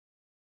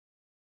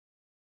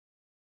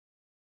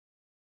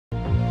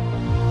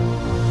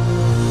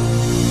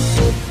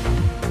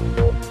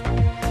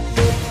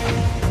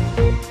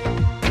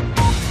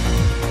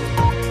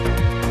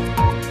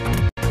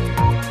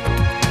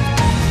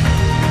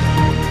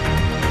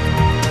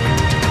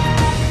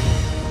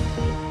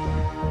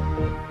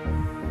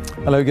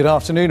Hello, good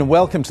afternoon and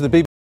welcome to the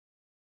BBC.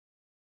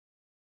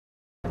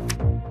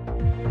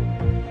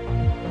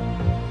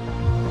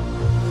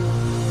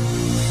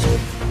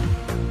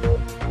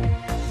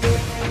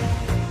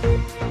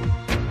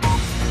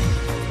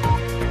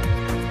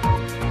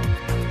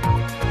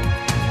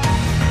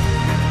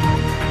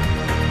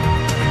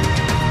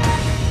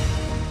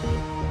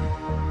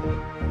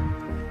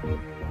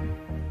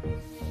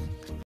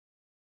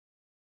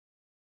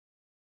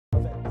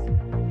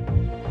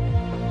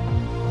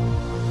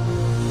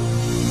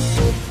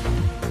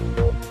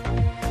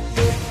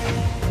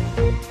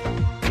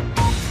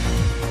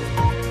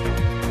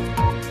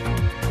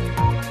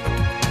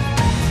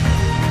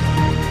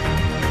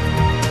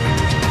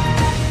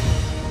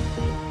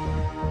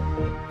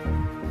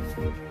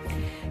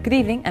 Good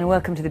evening and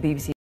welcome to the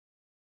BBC.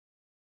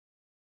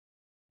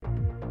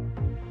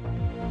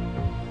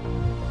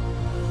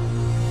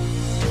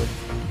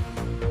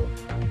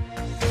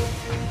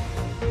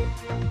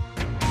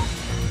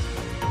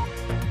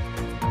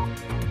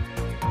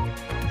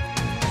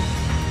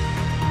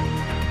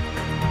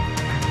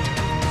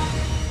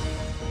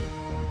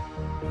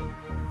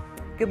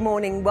 Good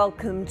morning,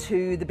 welcome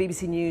to the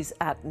BBC News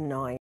at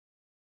 9.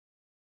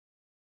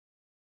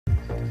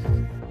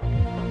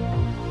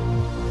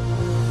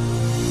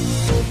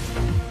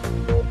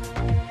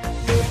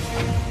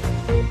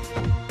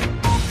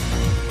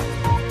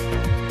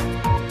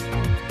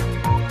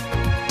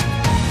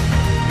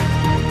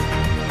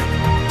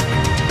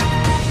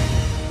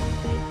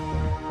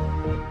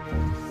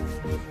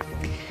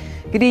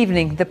 Good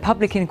evening. The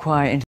public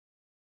inquiry into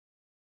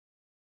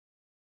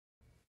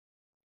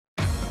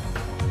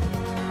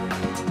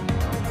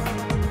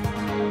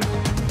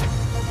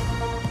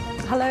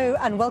Hello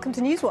and welcome to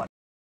Newswatch.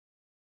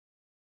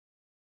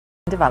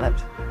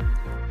 developed.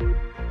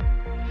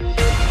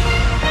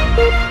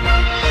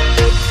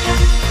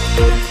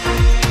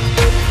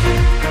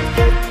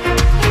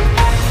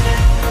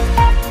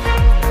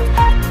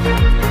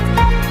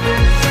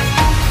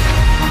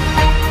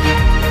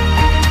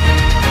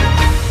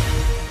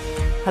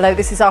 Hello,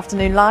 this is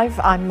Afternoon Live.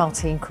 I'm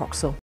Martine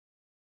Croxall.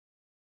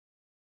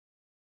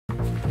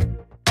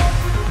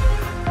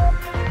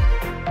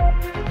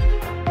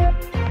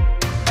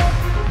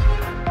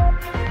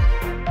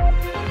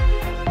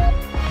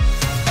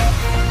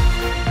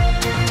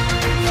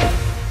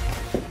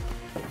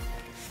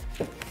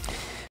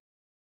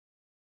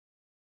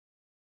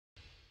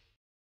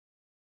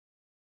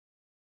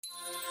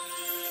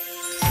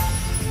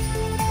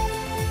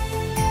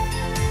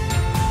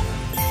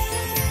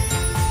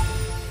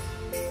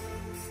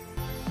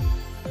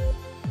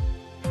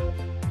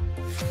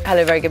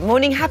 Hello, very good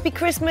morning. Happy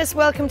Christmas.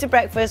 Welcome to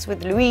Breakfast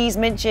with Louise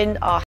Minchin.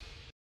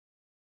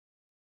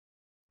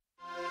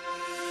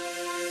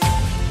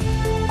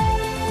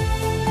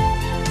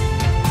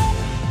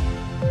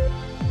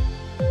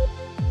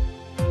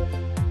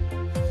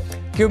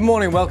 Good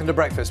morning, welcome to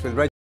Breakfast with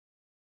Reg.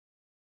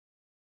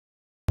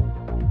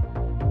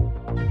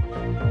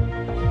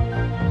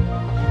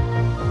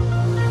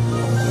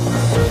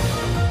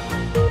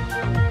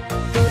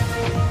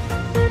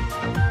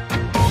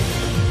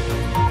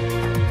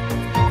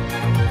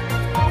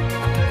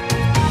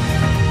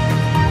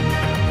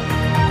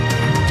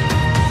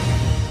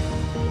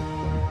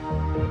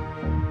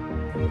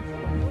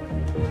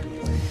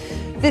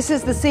 This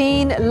is the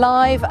scene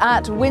live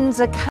at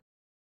Windsor.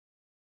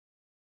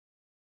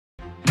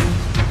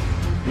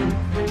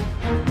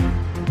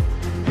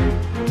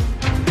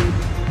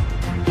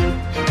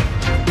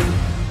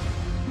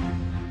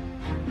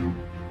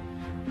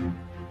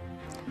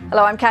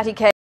 Hello, I'm Catty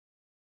Kay.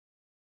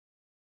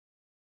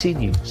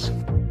 News.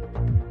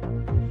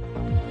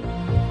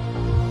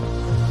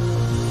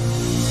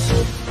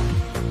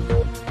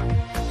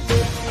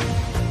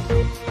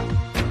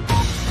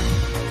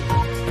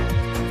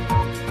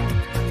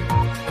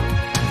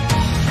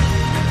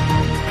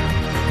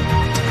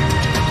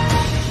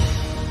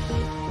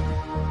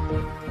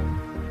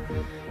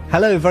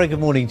 Hello, very good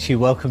morning to you.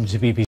 Welcome to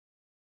BBC.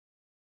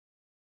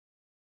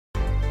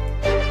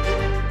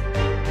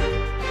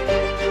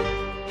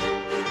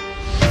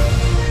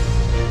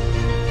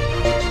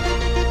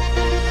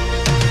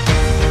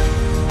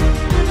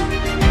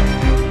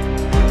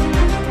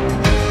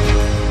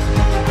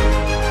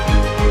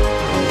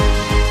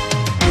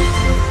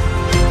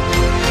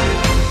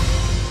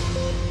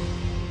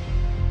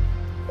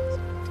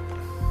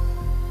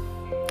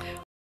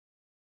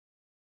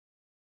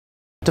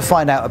 To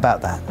find out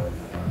about that.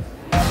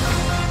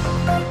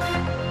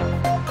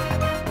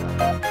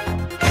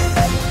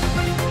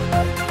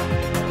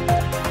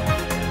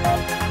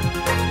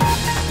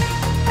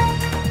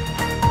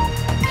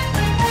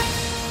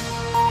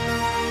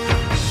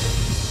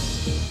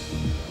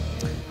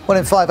 Well,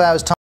 in 5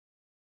 hours' time.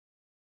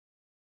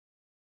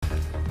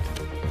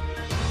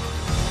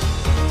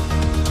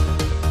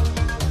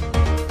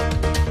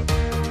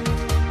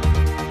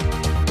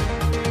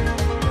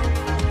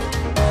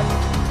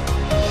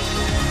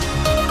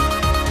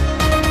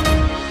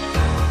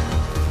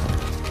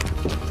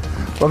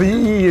 Well, the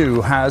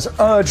EU has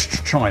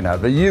urged China,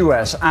 the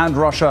US and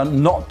Russia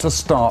not to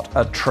start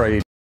a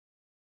trade.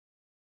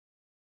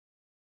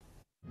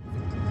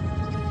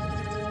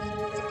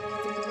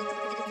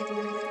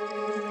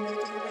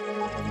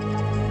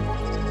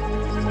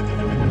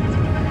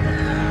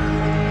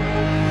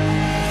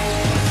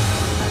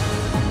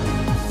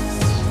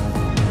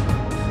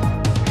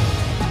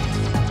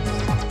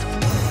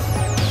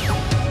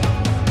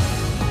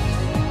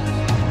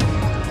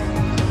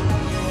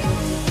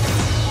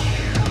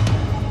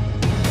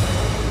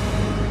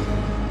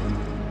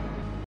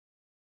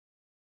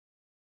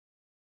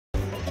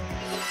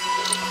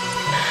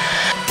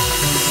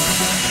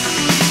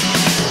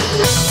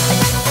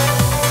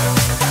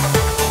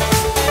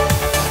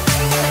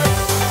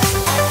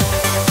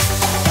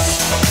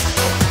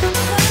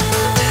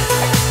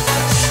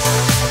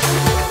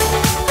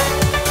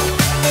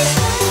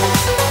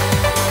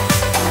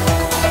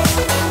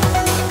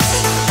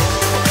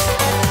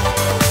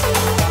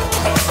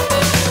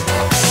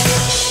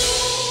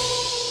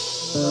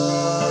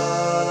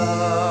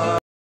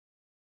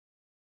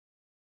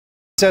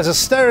 Says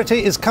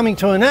austerity is coming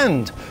to an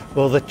end.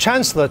 Will the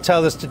Chancellor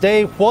tell us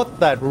today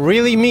what that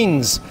really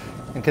means?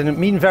 And can it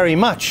mean very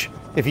much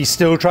if he's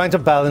still trying to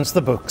balance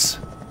the books?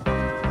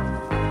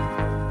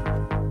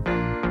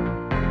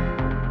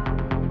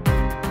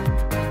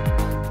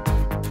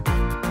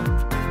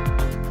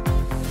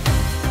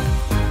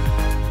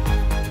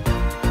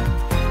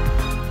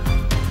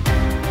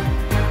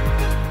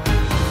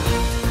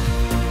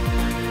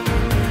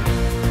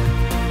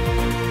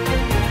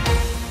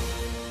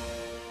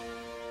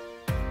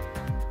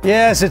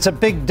 Yes, it's a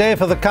big day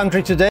for the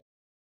country today.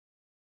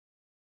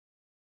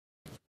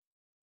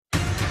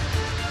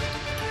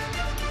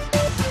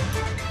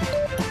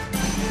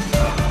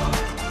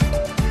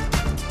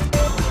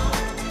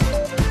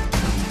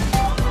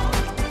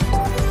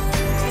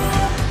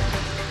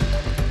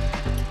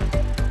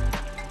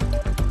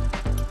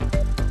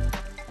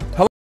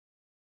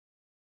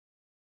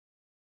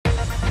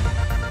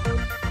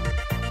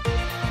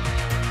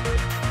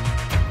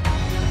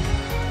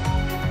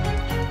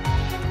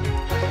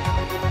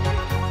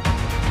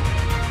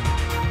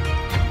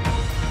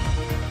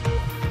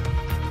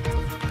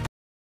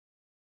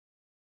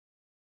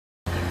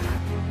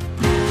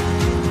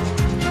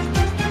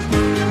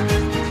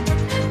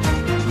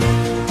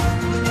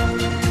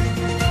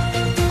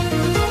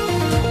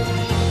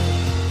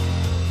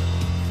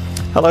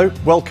 Hello,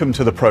 welcome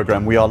to the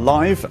programme. We are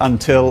live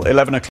until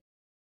 11 o'clock.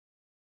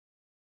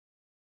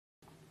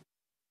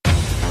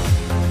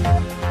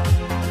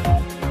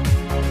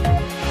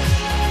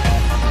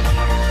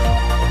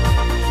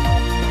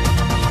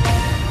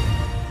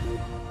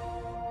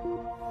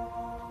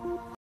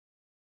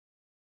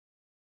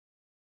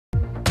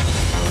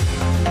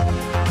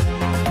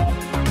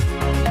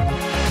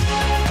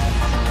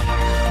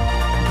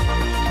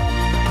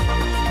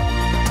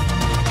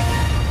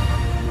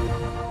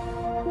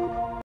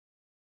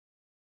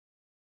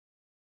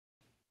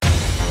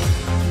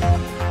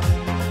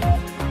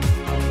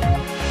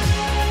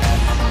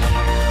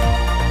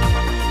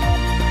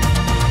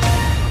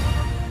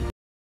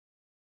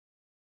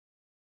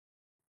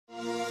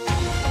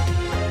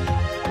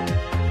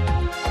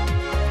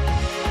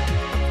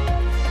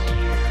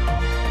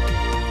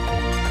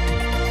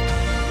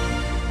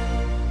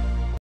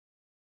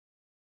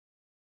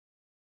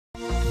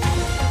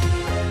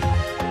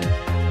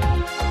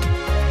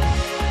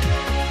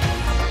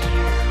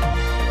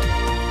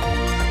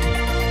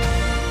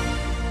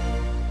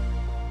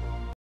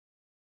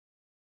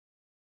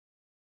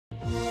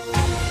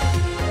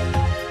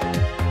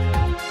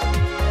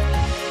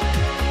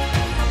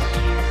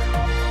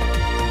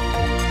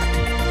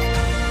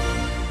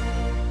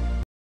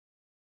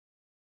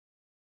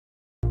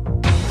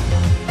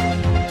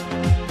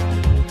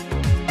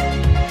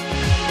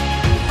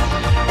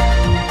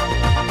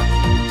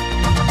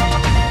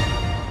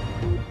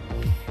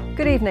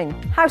 Good evening.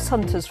 House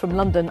hunters from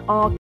London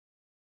are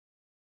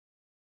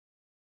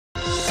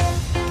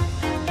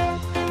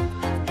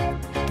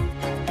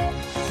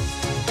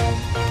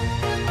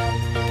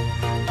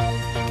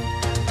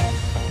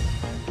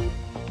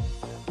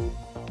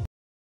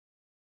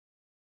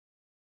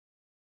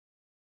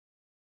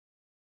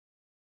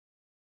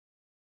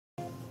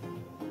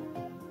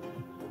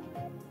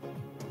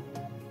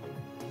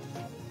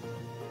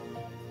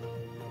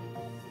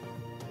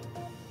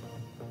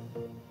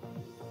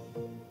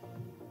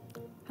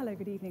Hello,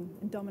 good evening.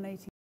 And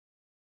dominating.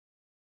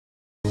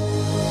 Hello,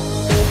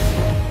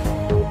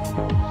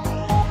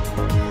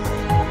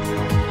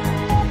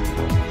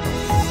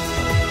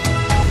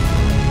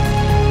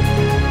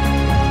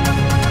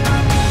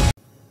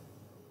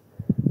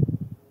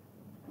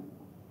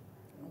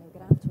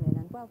 good afternoon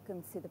and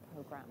welcome to the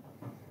programme.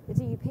 The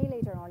DUP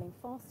leader Arlene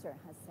Foster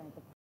has said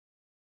the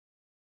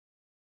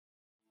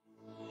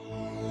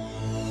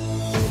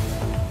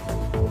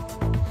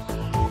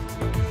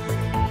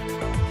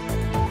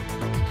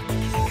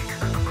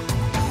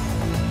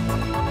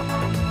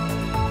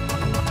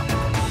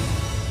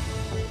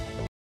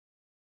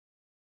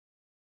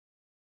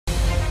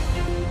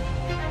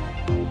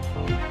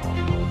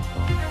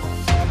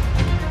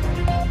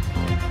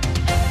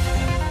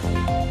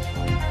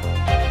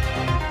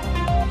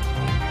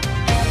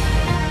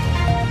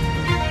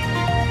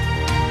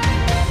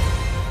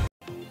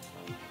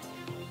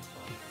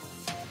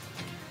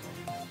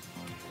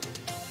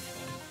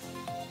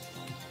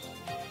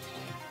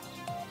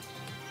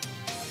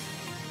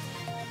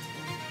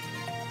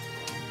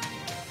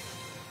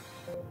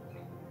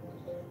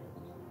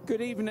Good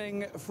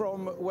evening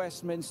from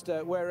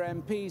Westminster, where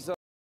MPs are...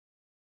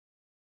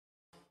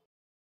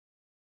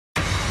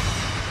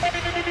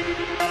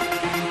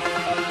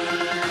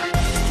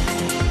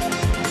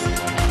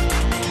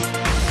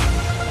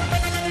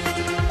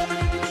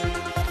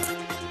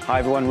 Hi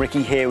everyone,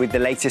 Ricky here with the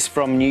latest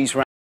from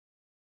Newsround.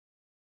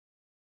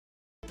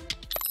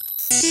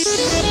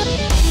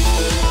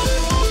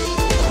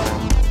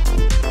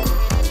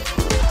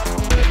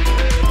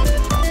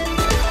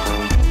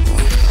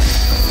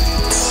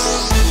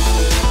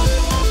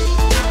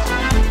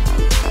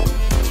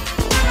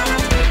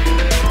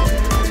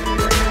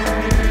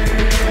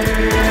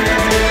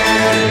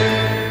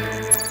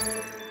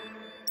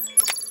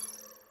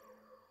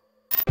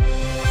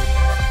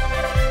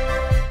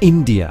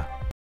 India.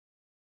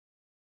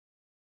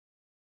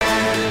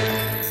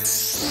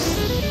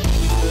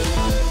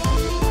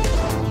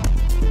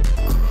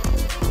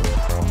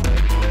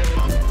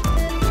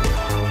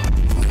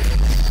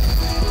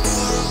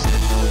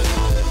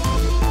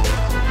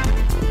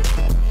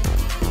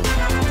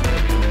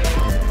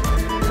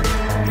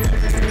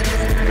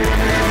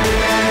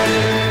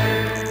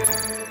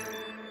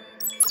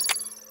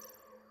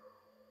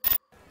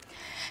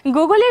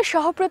 গুগলের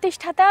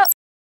সহ-প্রতিষ্ঠাতা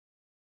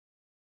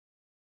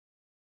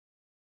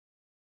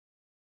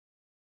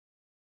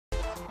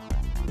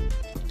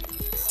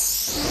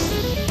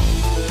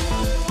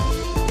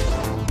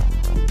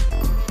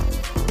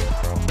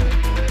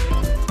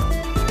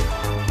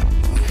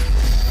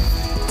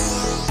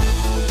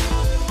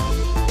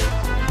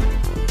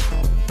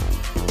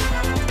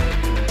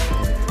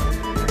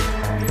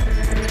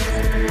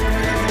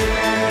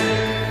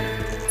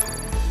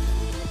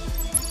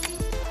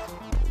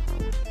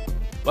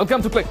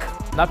welcome to click.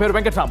 నా పేరు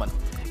వెంకటరామన్.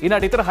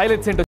 ఈనాటి ఇతర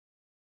highlights ఏంటో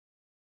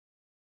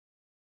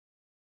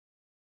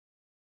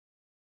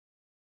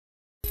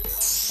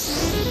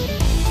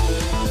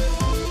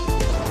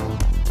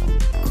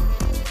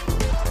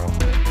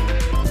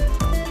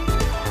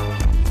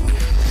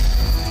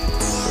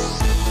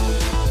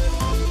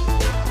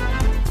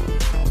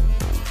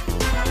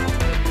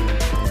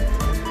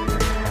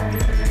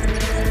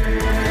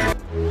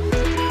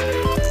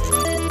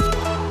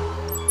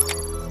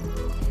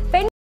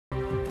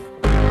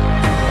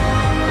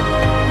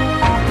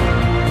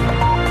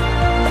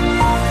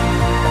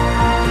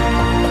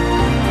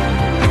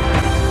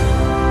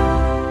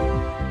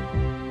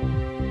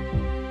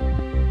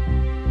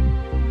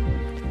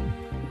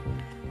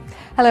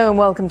Hello and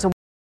welcome to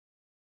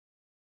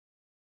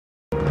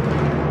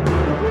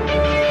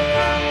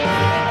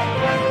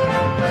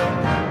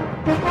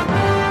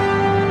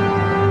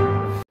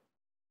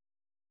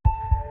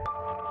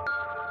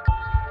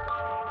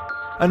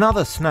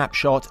Another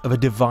snapshot of a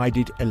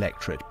divided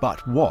electorate.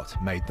 But what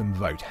made them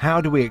vote? How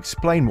do we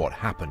explain what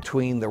happened?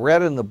 Between the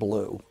red and the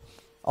blue,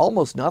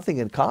 almost nothing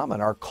in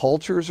common. Our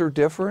cultures are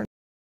different.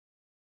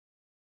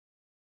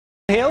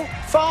 Hill,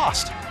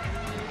 fast.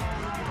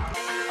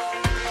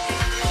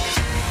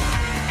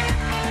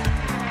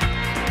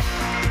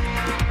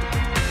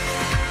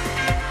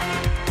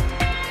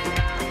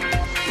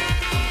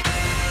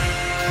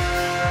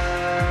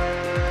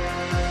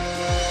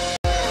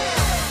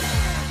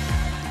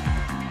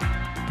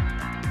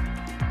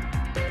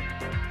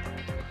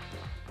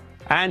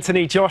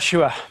 Anthony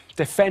Joshua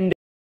defending.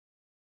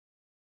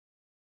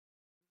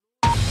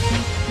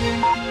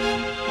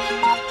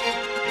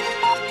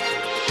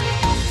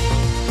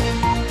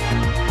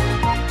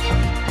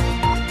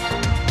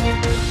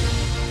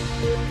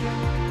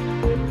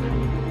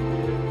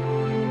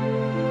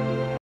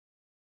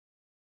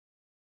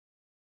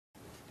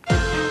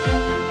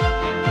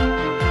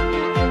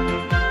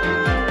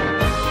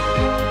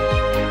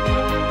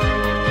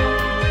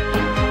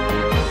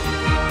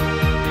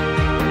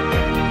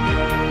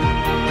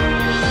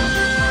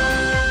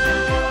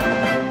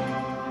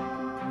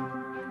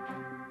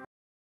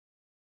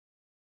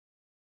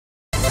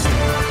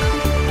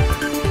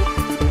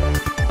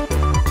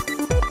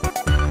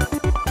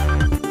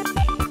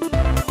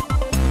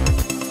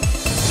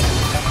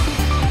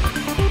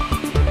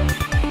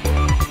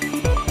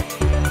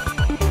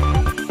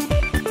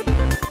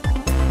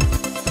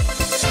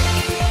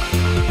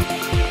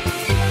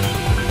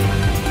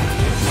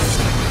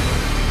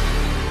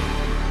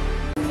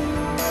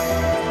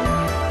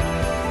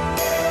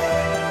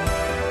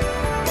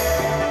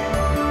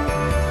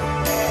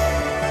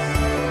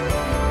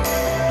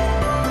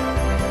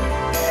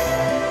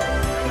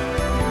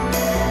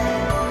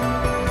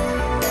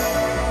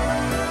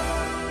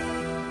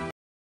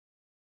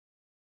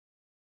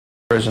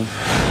 Prison.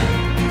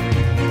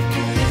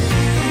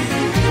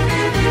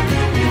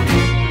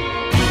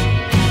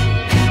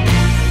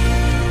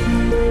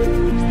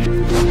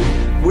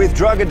 With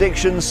drug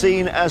addiction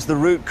seen as the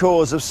root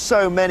cause of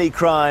so many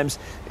crimes,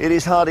 it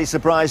is hardly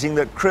surprising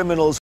that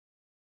criminals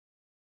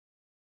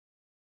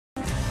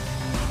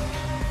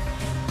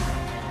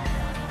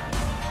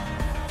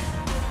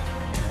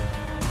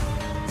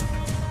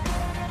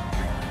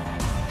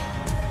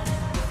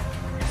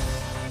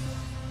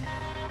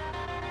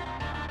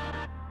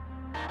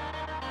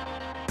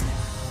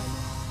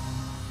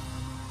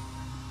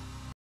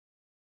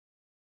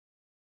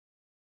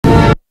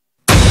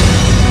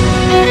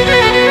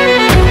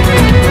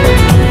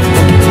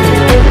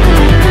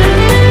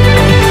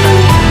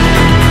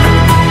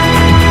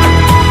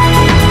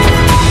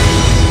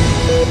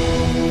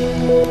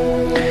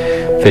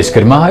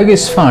Fisker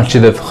Mahagis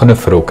Farchidov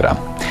Hunafrogram.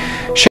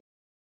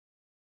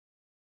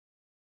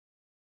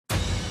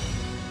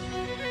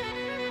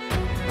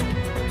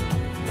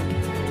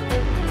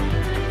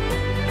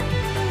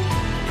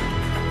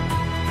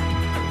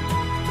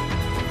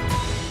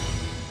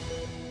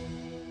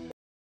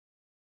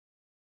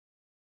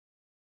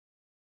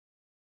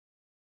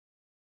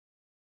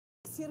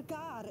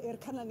 Sirgar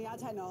i'r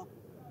canlyniad heno.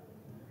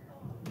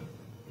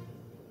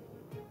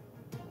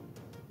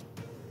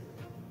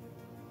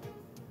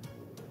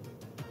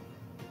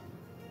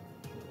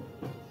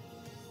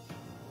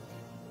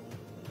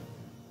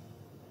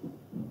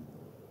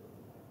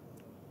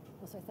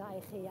 Noswaith dda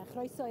i chi a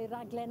chroeso i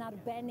raglen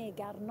arbennig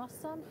ar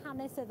noson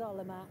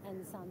hanesyddol yma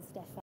yn San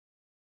Steffan.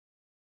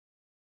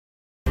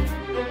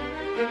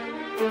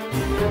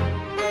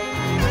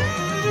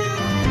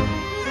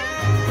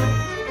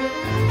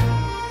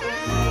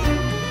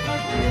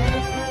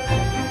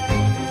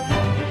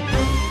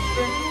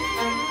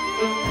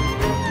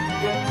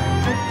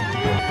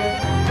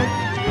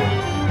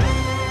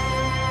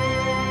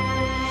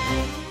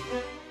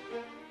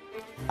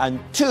 And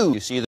two,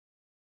 you see the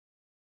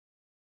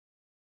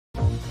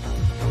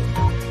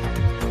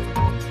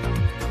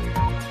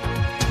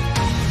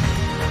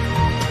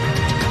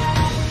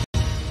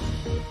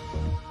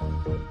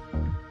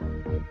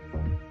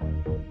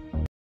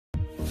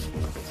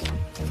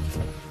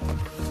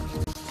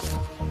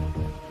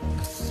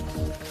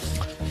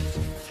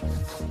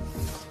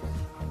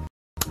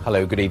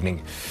Hello, good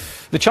evening.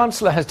 The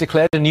Chancellor has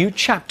declared a new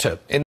chapter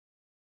in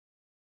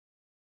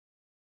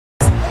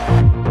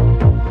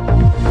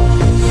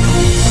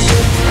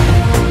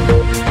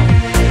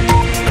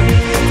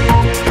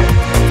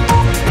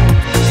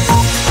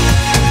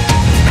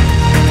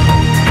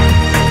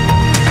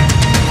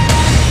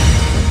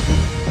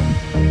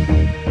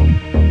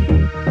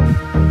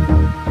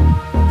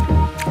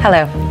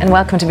Hello and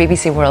welcome to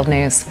BBC World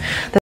News.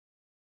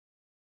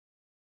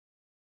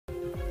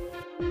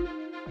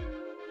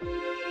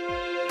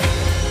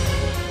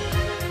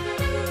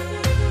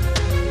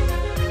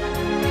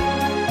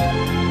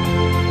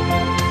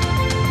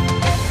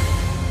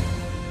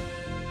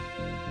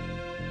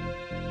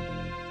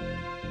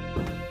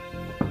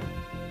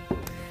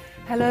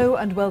 Hello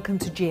and welcome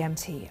to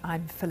GMT.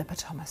 I'm Philippa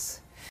Thomas.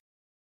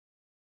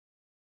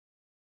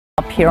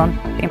 Up here on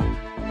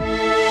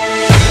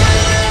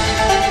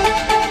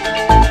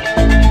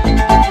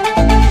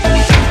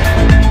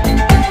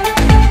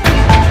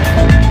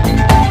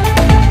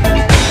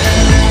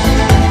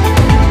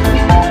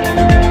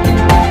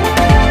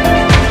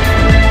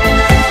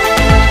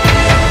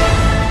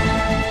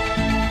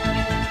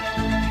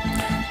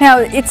Now,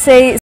 it's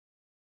a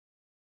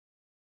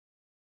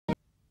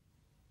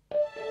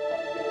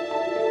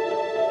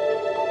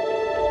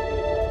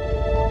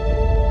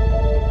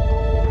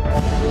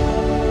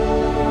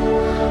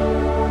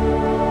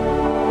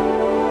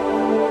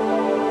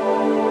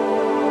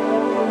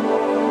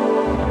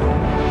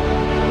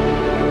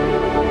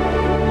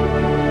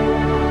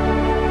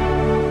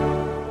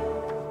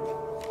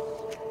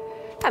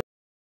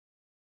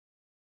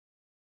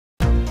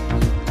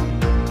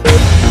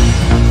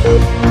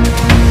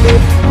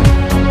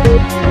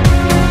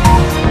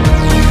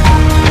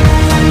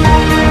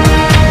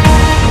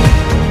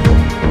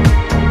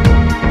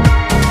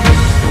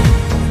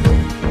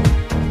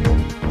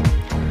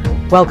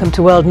Welcome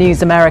to World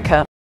News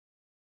America.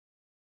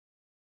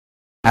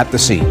 At the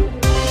scene.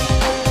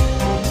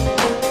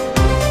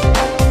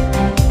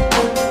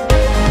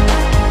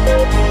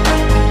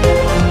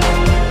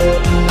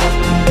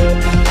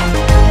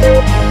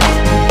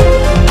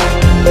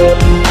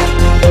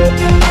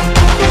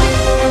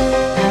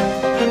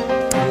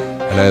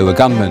 Hello, a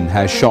gunman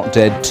has shot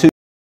dead two.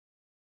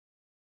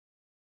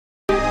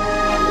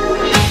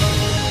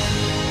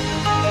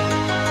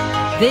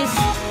 This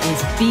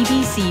is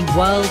BBC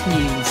World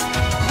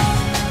News.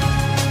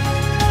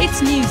 It's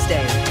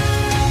Newsday.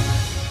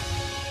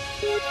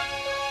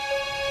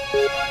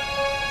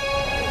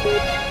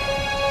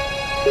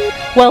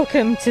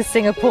 Welcome to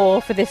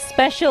Singapore for this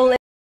special.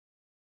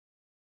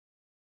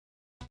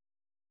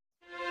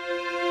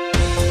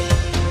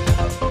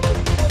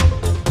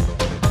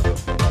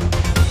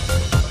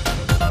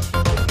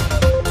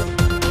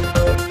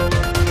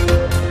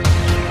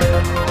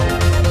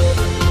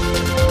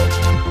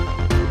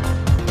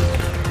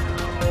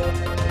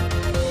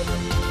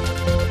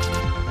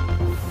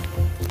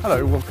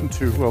 Hello, welcome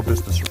to World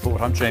Business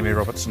Report. I'm Jamie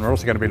Robertson. We're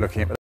also going to be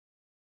looking at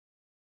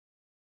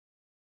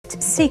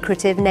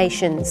secretive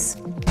nations.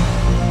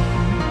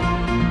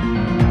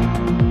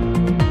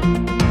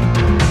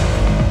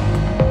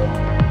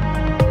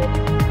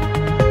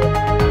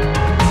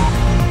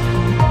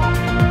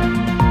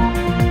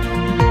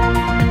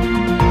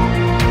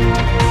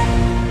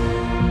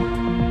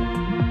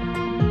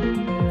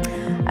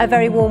 A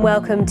very warm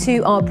welcome to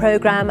our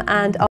programme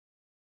and our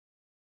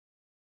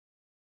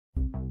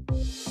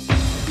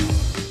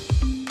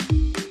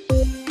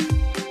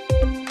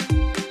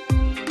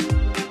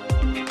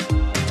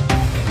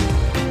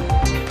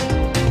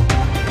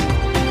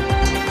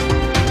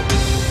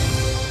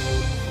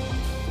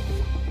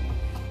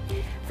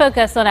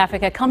Focus on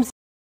Africa comes.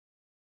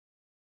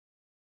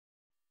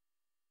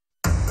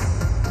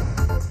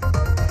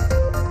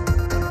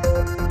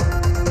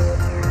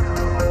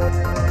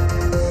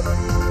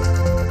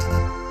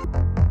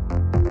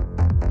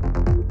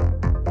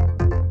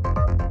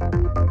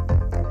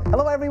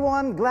 Hello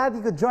everyone, glad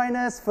you could join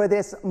us for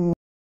this.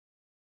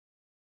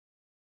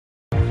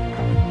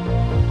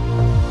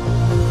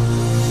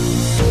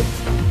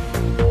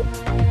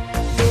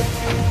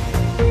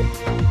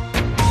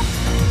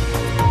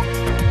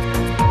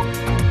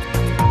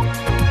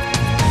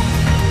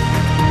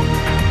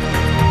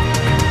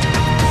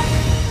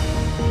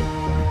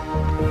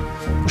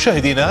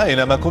 مشاهدينا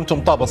أينما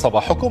كنتم طاب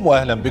صباحكم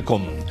وأهلا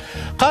بكم.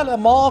 قال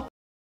ما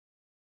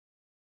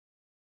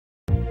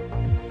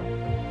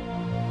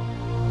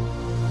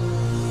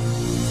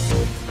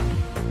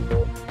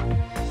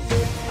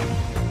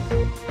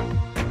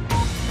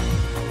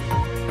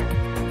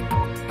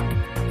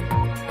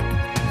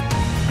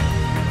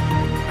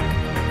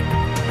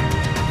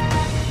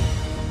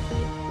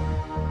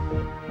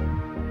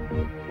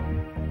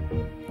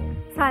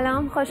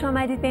سلام، خوش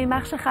آمدید به این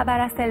بخش خبر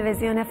از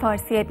تلویزیون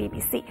فارسی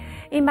BBC.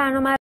 این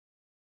برنامه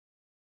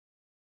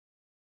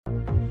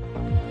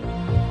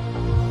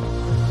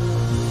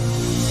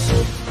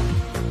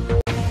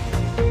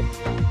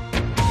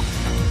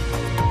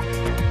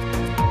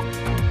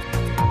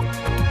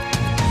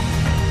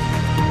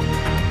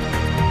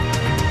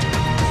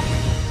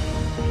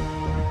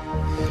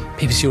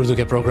BBC Urdu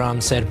के programme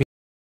सर्बी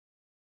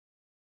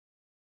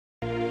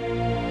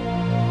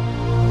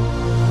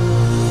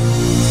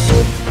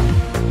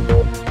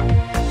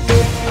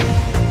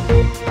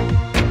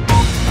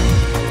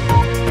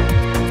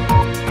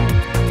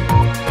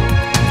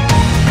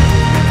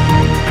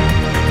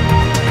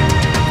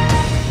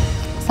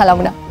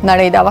سلامونه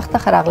نړۍ دا وخت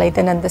خراغلی د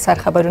نن د سر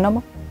خبرونه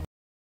مو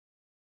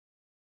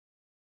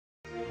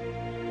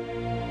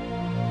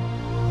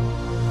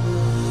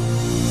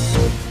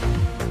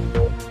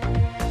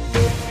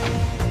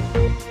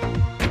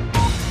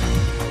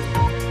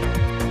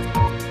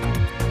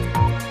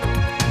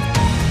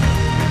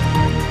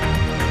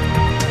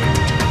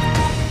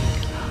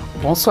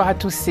Bonsoir à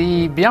tous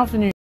et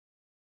bienvenue.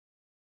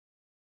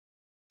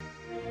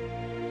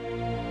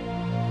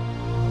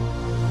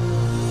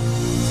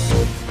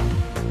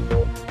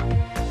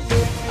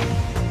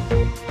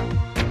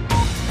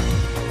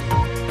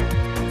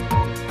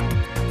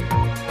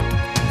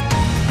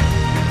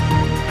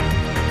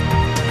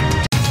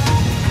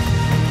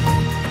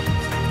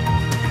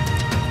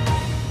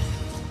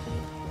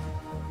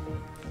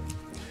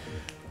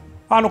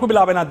 waxaanu ku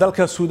bilaabaynaa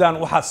dalka Suudaan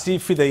waxaa sii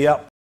fidaya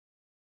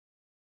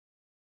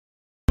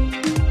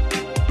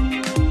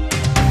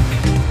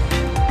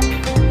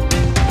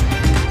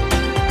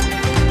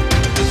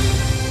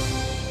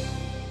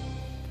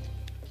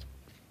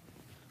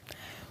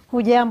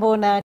Hujambo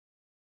na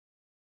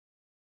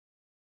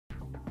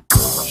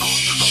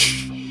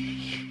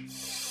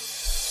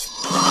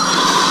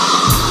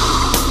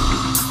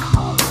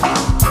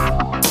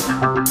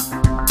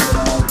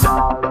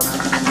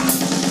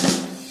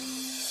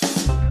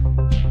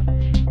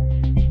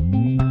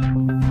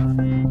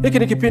Hiki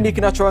ni kipindi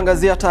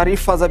kinachoangazia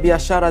taarifa za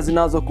biashara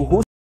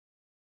zinazokuhusu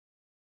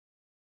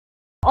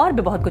और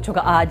भी बहुत कुछ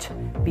होगा आज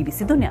BBC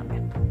दुनिया में।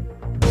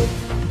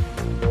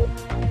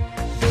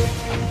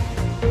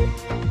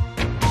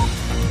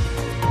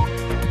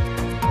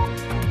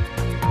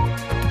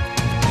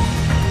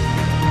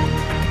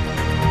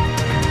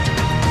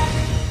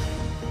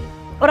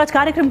 और आज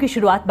कार्यक्रम की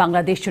शुरुआत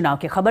बांग्लादेश चुनाव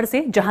की खबर से,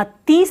 जहां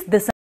 30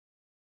 दिसंबर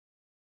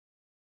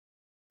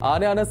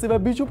आने सिवाय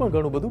बीजू पण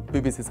घणું બધું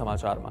BBC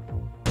સમાચારમાં।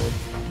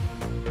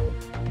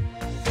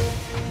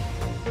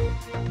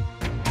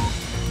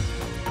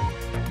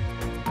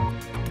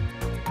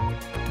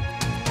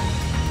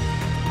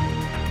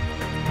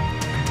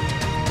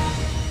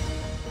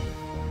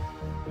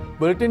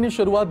 बुलेटिनની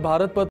શરૂઆત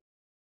ભારત પર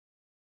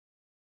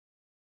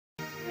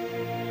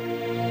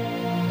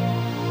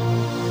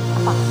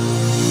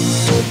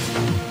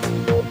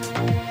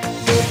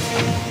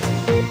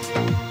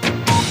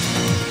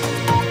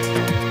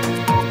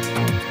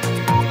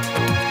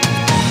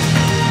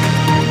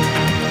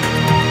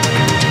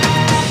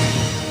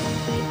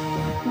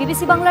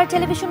BBC বাংলার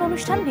টেলিভিশন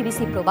অনুষ্ঠান BBC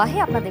প্রবাহে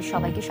আপনাদের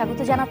সবাইকে স্বাগত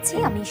জানাচ্ছি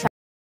আমি।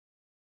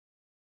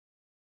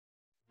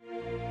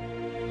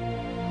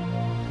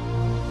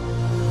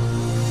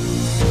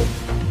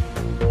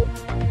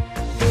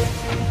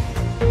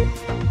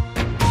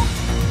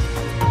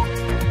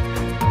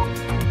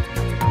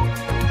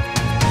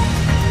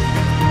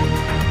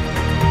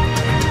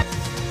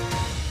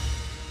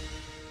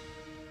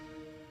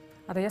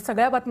 आता या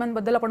सगळ्या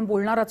बातम्यांबद्दल आपण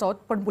बोलणारच आहोत,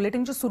 पण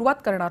बुलेटिनची सुरुवात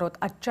करणार आहोत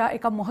आजच्या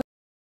एका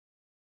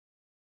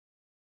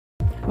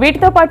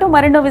వీటితో పాటు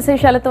మరెన్నో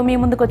విశేషాలతో మీ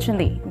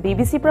ముందుకొచ్చింది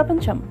BBC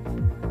ప్రపంచం।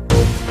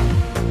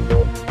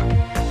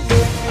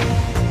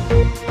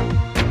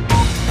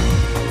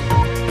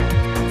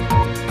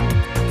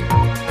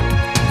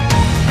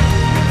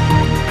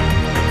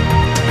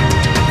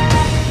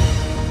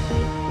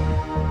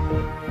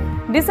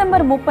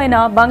 డిసెంబర్ 30న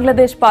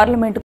బంగ్లాదేశ్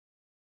పార్లమెంట్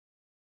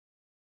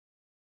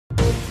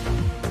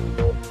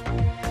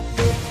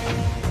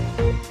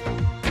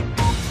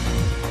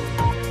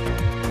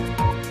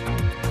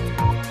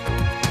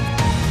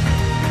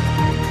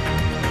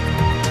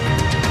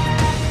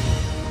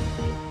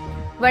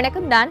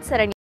வணக்கம், நான்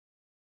சரணி.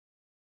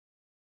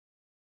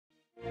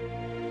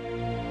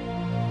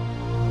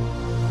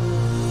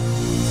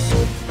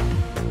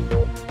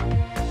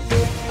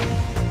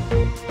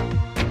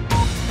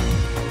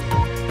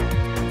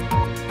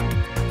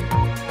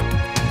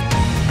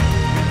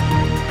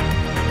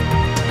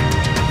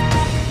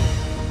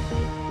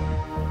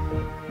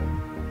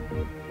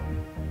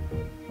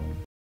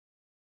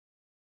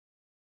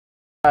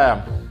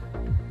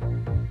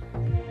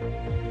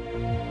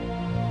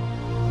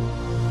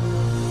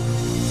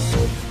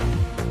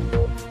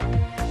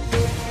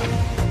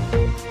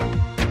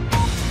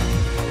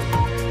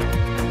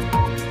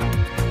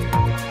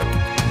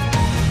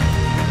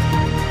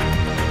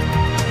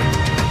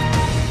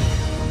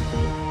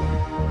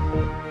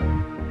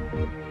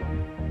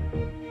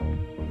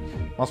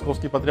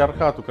 Московский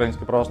патриархат,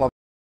 Украинской православной.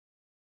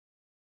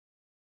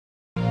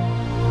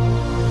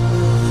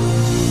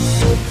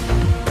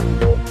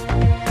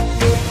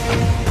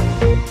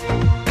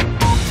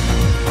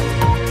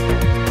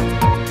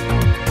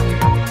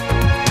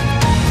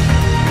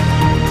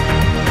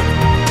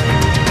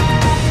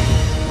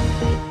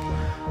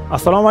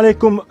 Assalomu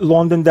alaykum.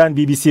 Londondan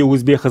BBC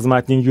O'zbek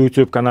xizmatining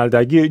YouTube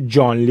kanalidagi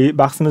jonli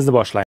bahsimizni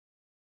boshlaymiz.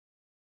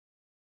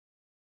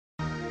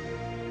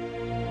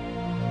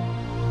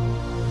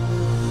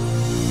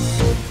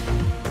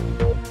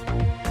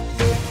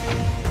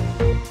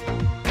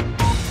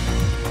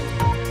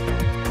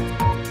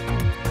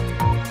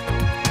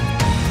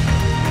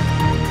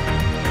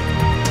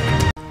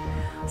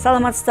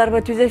 Саламатсыздарбы,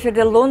 түз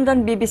эфирде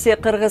Лондон BBC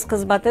Кыргыз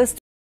кызматы.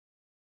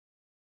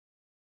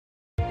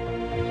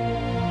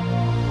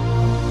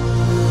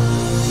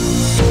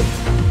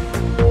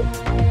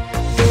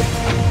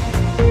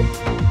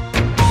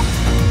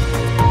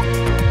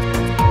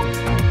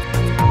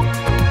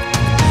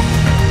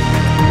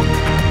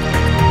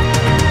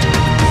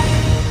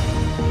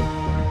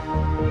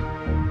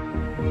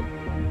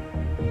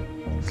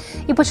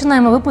 І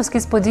починаємо випуск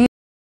із подій.